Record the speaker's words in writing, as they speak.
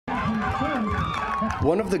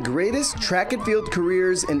One of the greatest track and field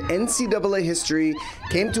careers in NCAA history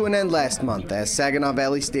came to an end last month as Saginaw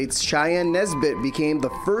Valley State's Cheyenne Nesbitt became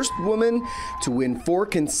the first woman to win 4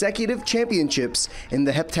 consecutive championships in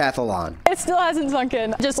the heptathlon. It still hasn't sunk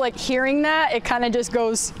in. Just like hearing that, it kind of just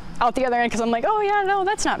goes out the other end because I'm like, oh yeah, no,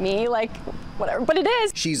 that's not me, like whatever, but it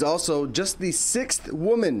is. She's also just the 6th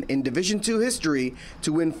woman in Division II history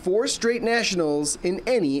to win 4 straight nationals in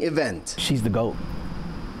any event. She's the GOAT.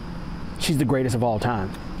 She's the greatest of all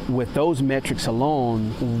time. With those metrics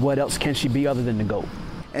alone, what else can she be other than the GOAT?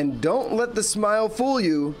 And don't let the smile fool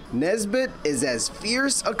you. Nesbitt is as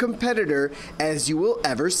fierce a competitor as you will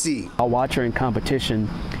ever see. I'll watch her in competition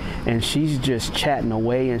and she's just chatting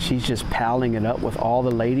away and she's just palling it up with all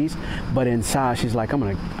the ladies, but inside she's like, I'm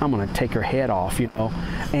gonna take her head off, you know.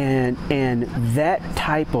 And that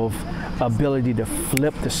type of ability to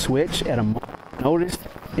flip the switch at a moment's notice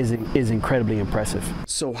is incredibly impressive.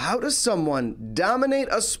 So how does someone dominate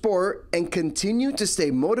a sport and continue to stay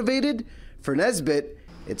motivated? For Nesbitt,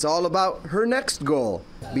 it's all about her next goal,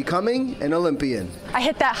 becoming an Olympian. I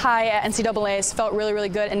hit that high at NCAAs, felt really, really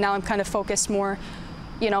good, and now I'm kind of focused more,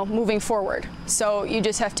 you know, moving forward. So you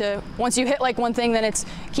just have to, once you hit like one thing, then it's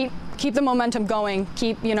keep the momentum going,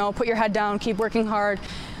 keep, you know, put your head down, keep working hard.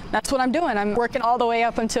 That's what I'm doing. I'm working all the way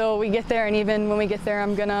up until we get there, and even when we get there,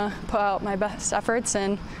 I'm gonna put out my best efforts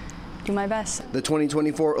and do my best. The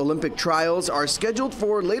 2024 Olympic trials are scheduled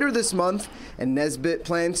for later this month, and Nesbitt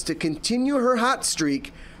plans to continue her hot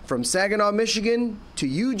streak from Saginaw, Michigan to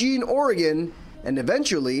Eugene, Oregon, and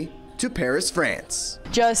eventually to Paris, France.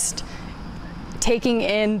 Just taking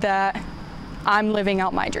in that I'm living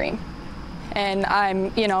out my dream, and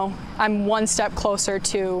I'm one step closer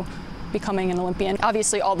to becoming an Olympian.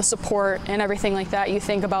 Obviously all the support and everything like that, you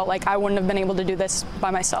think about like I wouldn't have been able to do this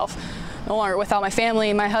by myself. No longer without my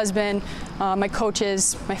family, my husband, my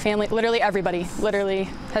coaches, my family, literally everybody literally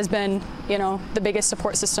has been, you know, the biggest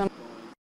support system.